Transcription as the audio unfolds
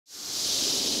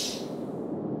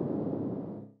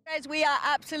We are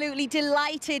absolutely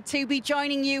delighted to be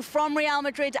joining you from Real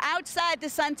Madrid outside the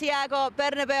Santiago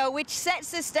Bernabeu, which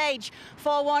sets the stage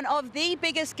for one of the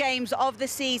biggest games of the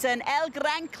season, El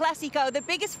Gran Clásico, the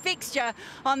biggest fixture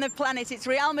on the planet. It's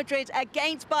Real Madrid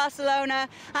against Barcelona.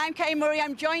 I'm Kay Murray.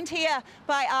 I'm joined here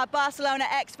by our Barcelona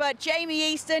expert,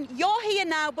 Jaime Easton. You're here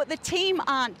now, but the team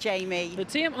aren't, Jaime. The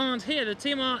team aren't here. The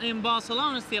team are in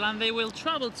Barcelona still, and they will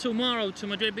travel tomorrow to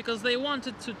Madrid because they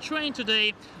wanted to train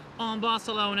today on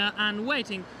Barcelona and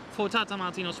waiting for Tata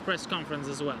Martino's press conference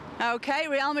as well. Okay,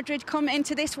 Real Madrid come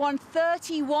into this one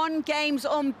 31 games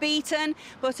unbeaten,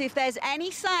 but if there's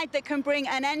any side that can bring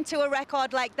an end to a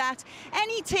record like that,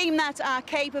 any team that are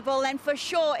capable, then for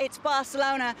sure it's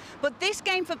Barcelona. But this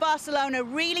game for Barcelona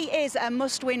really is a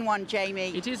must-win one,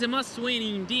 Jaime. It is a must-win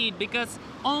indeed, because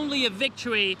only a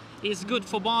victory is good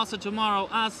for Barca tomorrow,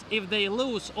 as if they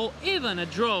lose or even a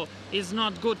draw is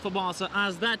not good for Barca,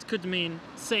 as that could mean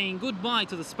saying goodbye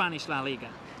to the Spanish La Liga.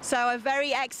 So a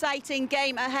very exciting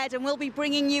game ahead, and we'll be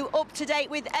bringing you up to date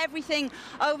with everything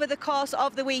over the course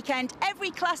of the weekend.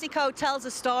 Every Clásico tells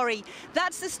a story.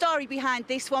 That's the story behind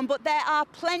this one, but there are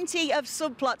plenty of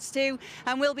subplots too,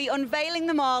 and we'll be unveiling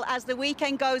them all as the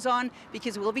weekend goes on,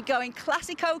 because we'll be going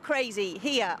Clásico crazy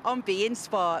here on beIN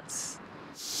Sports.